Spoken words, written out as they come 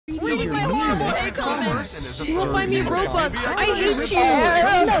Buy me Robux. I hate you. No, do you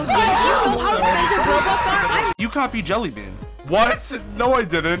know how expensive Robux are? You copy JellyBean. What? No, I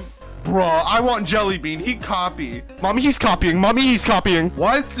didn't. Bruh, I want JellyBean. He copy. Mommy, he's copying. Mommy, he's copying.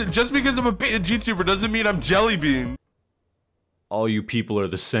 What? Just because I'm a paid YouTuber doesn't mean I'm JellyBean. All you people are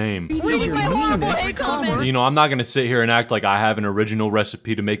the same. Reading my horrible hate comments. You know, I'm not gonna sit here and act like I have an original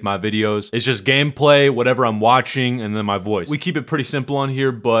recipe to make my videos. It's just gameplay, whatever I'm watching, and then my voice. We keep it pretty simple on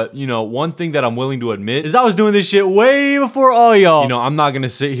here, but, you know, one thing that I'm willing to admit is I was doing this shit way before all y'all. You know, I'm not gonna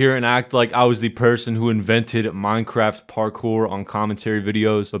sit here and act like I was the person who invented Minecraft parkour on commentary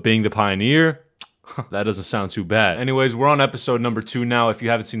videos, but being the pioneer, that doesn't sound too bad. Anyways, we're on episode number 2 now. If you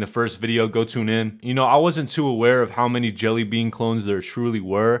haven't seen the first video, go tune in. You know, I wasn't too aware of how many JellyBean clones there truly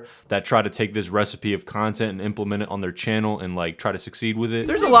were that try to take this recipe of content and implement it on their channel and like try to succeed with it.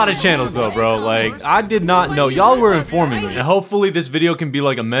 There's a lot of channels though, bro. Like, I did not know. Y'all were informing me. And hopefully this video can be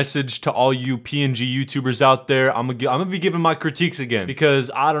like a message to all you PNG YouTubers out there. I'm gonna be giving my critiques again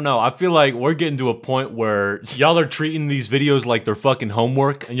because I don't know. I feel like we're getting to a point where y'all are treating these videos like they're fucking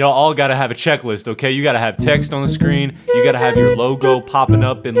homework and y'all all gotta have a checklist, okay? You gotta have text on the screen, you gotta have your logo popping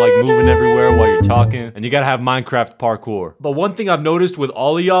up and like moving everywhere while you're talking, and you gotta have Minecraft parkour. But one thing I've noticed with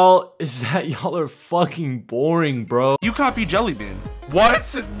all of y'all is that y'all are fucking boring, bro. You copy JellyBean.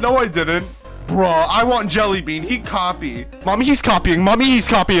 What? No, I didn't. Bruh, I want JellyBean. He copy. Mommy, he's copying. Mommy, he's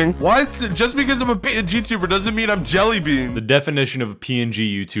copying. What? Just because I'm a PNG YouTuber doesn't mean I'm JellyBean. The definition of a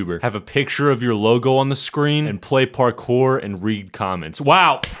PNG YouTuber: have a picture of your logo on the screen and play parkour and read comments.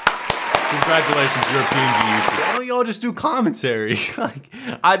 Wow. Congratulations, you're a PNG YouTuber. Why don't y'all just do commentary? Like,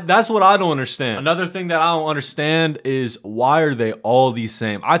 that's what I don't understand. Another thing that I don't understand is why are they all the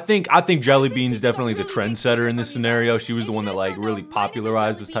same? I think JellyBean's definitely the trendsetter in this scenario. She was the one that like really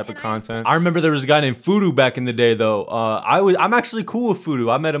popularized this type of content. I remember there was a guy named Fudu back in the day though. I'm actually cool with Fudu.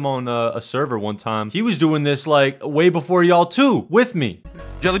 I met him on a server one time. He was doing this like way before y'all too, with me.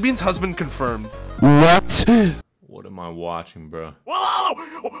 JellyBean's husband confirmed. What? What am I watching, bro?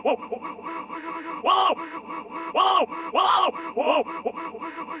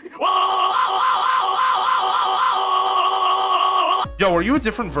 Yo, are you a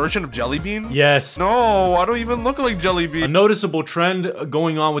different version of JellyBean? Yes. No, I don't even look like JellyBean. A noticeable trend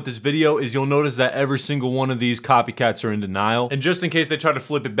going on with this video is you'll notice that every single one of these copycats are in denial. And just in case they try to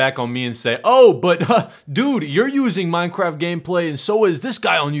flip it back on me and say, oh, but dude, you're using Minecraft gameplay and so is this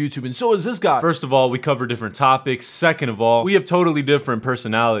guy on YouTube and so is this guy. First of all, we cover different topics. Second of all, we have totally different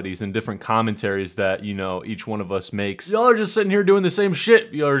personalities and different commentaries that, you know, each one of us makes. Y'all are just sitting here doing the same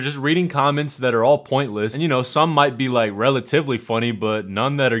shit. Y'all are just reading comments that are all pointless. And you know, some might be like relatively funny, but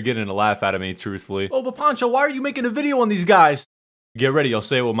none that are getting a laugh out of me, truthfully. Oh, but Pancho, why are you making a video on these guys? Get ready, I'll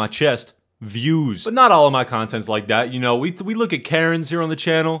say it with my chest. Views. But not all of my content's like that. You know, we look at Karens here on the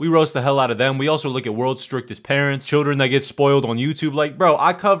channel. We roast the hell out of them. We also look at world's strictest parents, children that get spoiled on YouTube. Like, bro,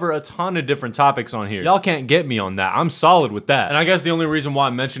 I cover a ton of different topics on here. Y'all can't get me on that. I'm solid with that. And I guess the only reason why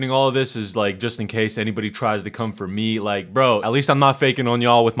I'm mentioning all of this is like, just in case anybody tries to come for me. Like, bro, at least I'm not faking on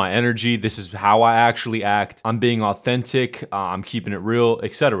y'all with my energy. This is how I actually act. I'm being authentic. I'm keeping it real,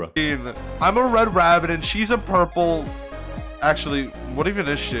 etc. I'm a red rabbit and she's a purple. Actually, what even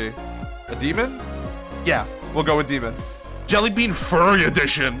is she? A demon? Yeah, we'll go with demon. JellyBean Furry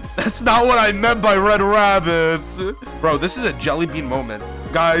Edition. That's not what I meant by red rabbits. Bro, this is a JellyBean moment.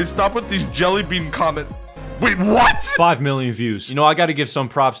 Guys, stop with these JellyBean comments. Wait, what? 5 million views. You know, I gotta give some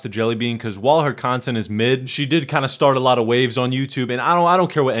props to JellyBean because while her content is mid, she did kind of start a lot of waves on YouTube, and I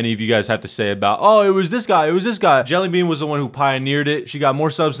don't care what any of you guys have to say about, oh, it was this guy, it was this guy. JellyBean was the one who pioneered it. She got more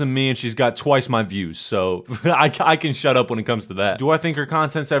subs than me, and she's got twice my views, so I can shut up when it comes to that. Do I think her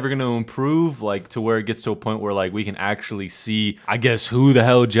content's ever gonna improve, like, to where it gets to a point where, like, we can actually see, I guess, who the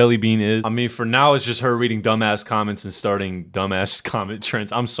hell JellyBean is? I mean, for now, it's just her reading dumbass comments and starting dumbass comment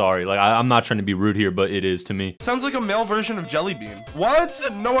trends. I'm sorry, like, I'm not trying to be rude here, but it is to me. Sounds like a male version of JellyBean. What?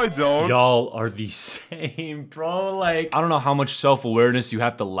 No, I don't. Y'all are the same, bro. Like, I don't know how much self-awareness you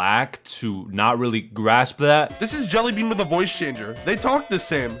have to lack to not really grasp that. This is JellyBean with a voice changer. They talk the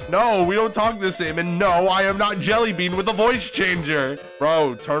same. No, we don't talk the same. And no, I am not JellyBean with a voice changer.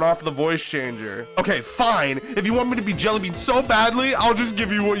 Bro, turn off the voice changer. Okay, fine. If you want me to be JellyBean so badly, I'll just give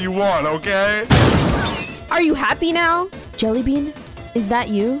you what you want, okay? Are you happy now? JellyBean, is that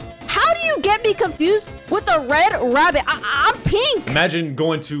you? How do you get me confused with a red rabbit? I'm pink. Imagine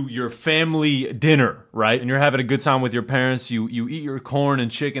going to your family dinner right? And you're having a good time with your parents. You eat your corn and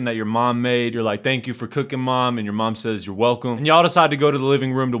chicken that your mom made. You're like, thank you for cooking, Mom. And your mom says, you're welcome. And y'all decide to go to the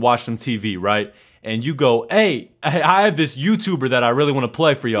living room to watch some TV, right? And you go, hey, I have this YouTuber that I really want to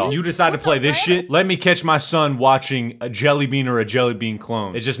play for y'all. You decide to play this shit? Let me catch my son watching a JellyBean or a JellyBean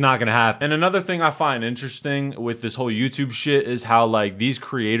clone. It's just not gonna happen. And another thing I find interesting with this whole YouTube shit is how like these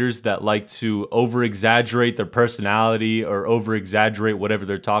creators that like to over-exaggerate their personality or over-exaggerate whatever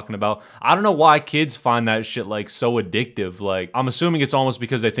they're talking about. I don't know why kids find that shit like so addictive. Like, I'm assuming it's almost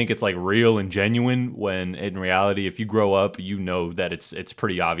because they think it's like real and genuine, when in reality, if you grow up, you know that it's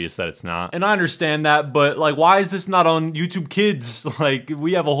pretty obvious that it's not. And I understand that, but like, why is this not on YouTube Kids? Like,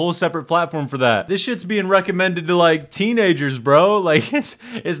 we have a whole separate platform for that. This shit's being recommended to like teenagers, bro. Like, it's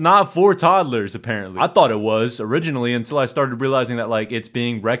not for toddlers, apparently. I thought it was originally until I started realizing that like it's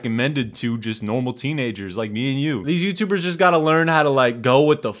being recommended to just normal teenagers like me and you. These YouTubers just gotta learn how to like go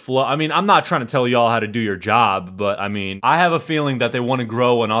with the flow. I mean, I'm not trying to tell y'all how to do your job, but I mean, I have a feeling that they want to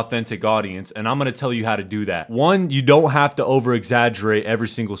grow an authentic audience, and I'm gonna tell you how to do that. One, you don't have to over-exaggerate every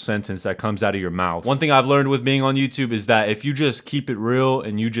single sentence that comes out of your mouth. One thing I've learned with being on YouTube is that if you just keep it real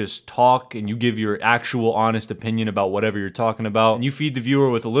and you just talk and you give your actual honest opinion about whatever you're talking about, and you feed the viewer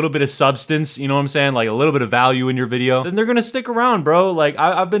with a little bit of substance, you know what I'm saying, like a little bit of value in your video, then they're gonna stick around, bro. Like,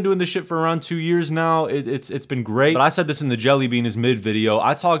 I've been doing this shit for around 2 years now. It's been great. But I said this in the JellyBean is Mid video.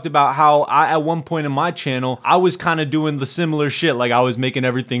 I talked about how at one point in my channel, I was kind of doing the similar shit. Like, I was making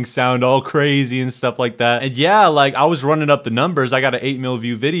everything sound all crazy and stuff like that. And yeah, like, I was running up the numbers. I got an 8 mil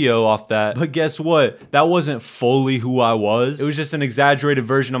view video off that. But guess what? That wasn't fully who I was. It was just an exaggerated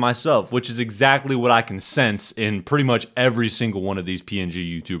version of myself, which is exactly what I can sense in pretty much every single one of these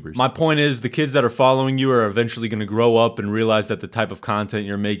PNG YouTubers. My point is, the kids that are following you are eventually going to grow up and realize that the type of content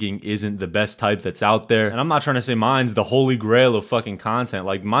you're making isn't the best type that's out there. And I'm not trying to say mine's the holy grail of fucking content.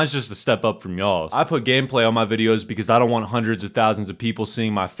 Like, mine's just a step up from y'all's. I put gameplay on my videos because I don't want hundreds of thousands of people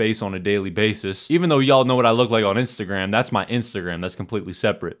seeing my face on a daily basis. Even though y'all know what I look like on Instagram, that's my Instagram. That's completely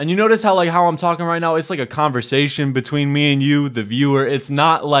separate. And you notice how I'm talking right now, it's like a conversation between me and you, the viewer. It's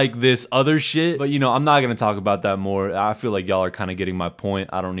not like this other shit, but you know, I'm not gonna talk about that more. I feel like y'all are kind of getting my point.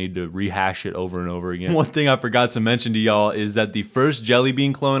 I don't need to rehash it over and over again. One thing I forgot to mention to y'all is that the first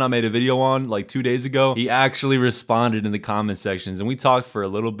JellyBean clone I made a video on like 2 days ago, he actually responded in the comment sections and we talked for a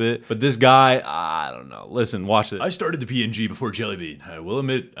little bit, but this guy, I don't know. Listen, watch this. I started the PNG before JellyBean. I will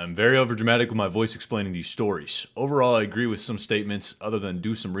admit, I'm very overdramatic with my voice explaining these stories. Overall, I agree with some statements other than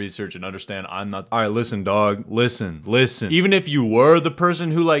do some research and understand I'm not. All right, listen, dog. Listen. Even if you were the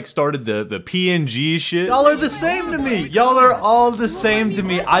person who like started the PNG shit, y'all are the same to me. Y'all are all the same to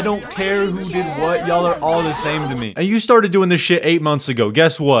me. I don't care who did what. Y'all are all the same to me. And you started doing this shit 8 months ago.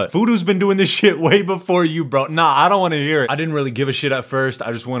 Guess what? Voodoo's been doing this shit way before you, bro. Nah, I don't want to hear it. I didn't really give a shit at first.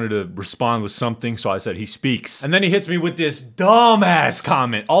 I just wanted to respond with something, so I said he speaks. And then he hits me with this dumbass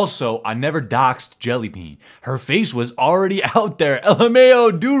comment. Also, I never doxed JellyBean. Her face was already out there.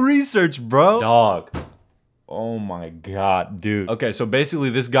 LMAO, do research, bro. Dog. Oh my god, dude. Okay, so basically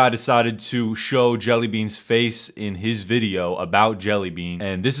this guy decided to show JellyBean's face in his video about JellyBean,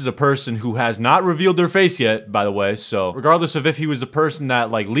 and this is a person who has not revealed their face yet, by the way, so regardless of if he was the person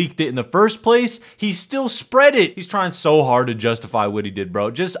that like leaked it in the first place, he still spread it. He's trying so hard to justify what he did, bro.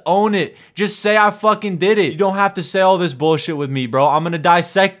 Just own it. Just say I fucking did it. You don't have to say all this bullshit with me, bro. I'm gonna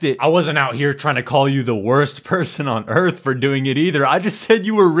dissect it. I wasn't out here trying to call you the worst person on earth for doing it either. I just said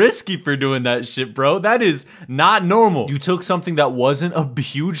you were risky for doing that shit, bro. That is not normal. You took something that wasn't a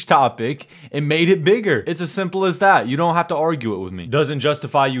huge topic and made it bigger. It's as simple as that. You don't have to argue it with me. Doesn't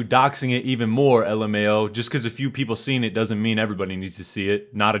justify you doxing it even more, LMAO. Just because a few people seen it doesn't mean everybody needs to see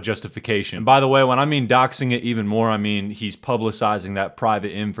it. Not a justification. And by the way, when I mean doxing it even more, I mean he's publicizing that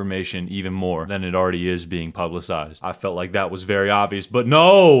private information even more than it already is being publicized. I felt like that was very obvious, but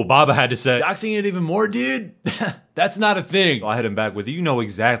no, Baba had to say, doxing it even more, dude? That's not a thing. I'll hit him back with, you know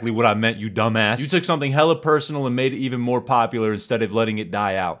exactly what I meant, you dumbass. You took something hella personal and made it even more popular instead of letting it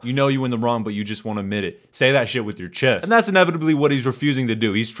die out. You know you in the wrong, but you just won't admit it. Say that shit with your chest. And that's inevitably what he's refusing to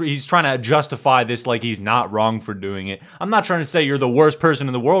do. He's trying to justify this like he's not wrong for doing it. I'm not trying to say you're the worst person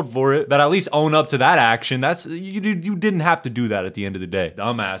in the world for it, but at least own up to that action. That's, you didn't have to do that at the end of the day.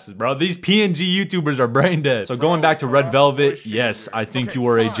 Dumbasses, bro. These PNG YouTubers are brain dead. So going back to Red Velvet, yes, I think you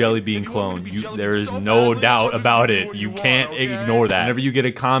are a JellyBean clone. There is no doubt about about it. You can't ignore that. Whenever you get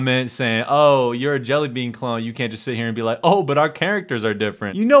a comment saying, oh, you're a JellyBean clone, you can't just sit here and be like, oh, but our characters are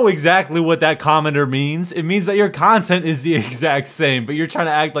different. You know exactly what that commenter means. It means that your content is the exact same, but you're trying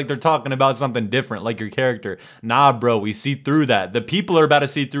to act like they're talking about something different, like your character. Nah, bro, we see through that. The people are about to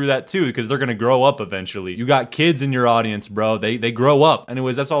see through that too, because they're gonna grow up eventually. You got kids in your audience, bro. They grow up.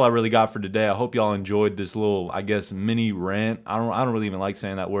 Anyways, that's all I really got for today. I hope y'all enjoyed this little, I guess, mini rant. I don't really even like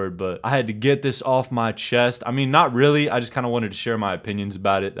saying that word, but I had to get this off my chest. I mean, not really. I just kind of wanted to share my opinions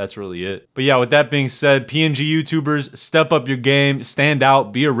about it. That's really it. But yeah, with that being said, PNG YouTubers, step up your game, stand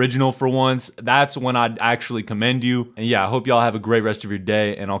out, be original for once. That's when I'd actually commend you. And yeah, I hope y'all have a great rest of your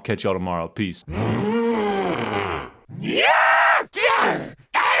day, and I'll catch y'all tomorrow. Peace.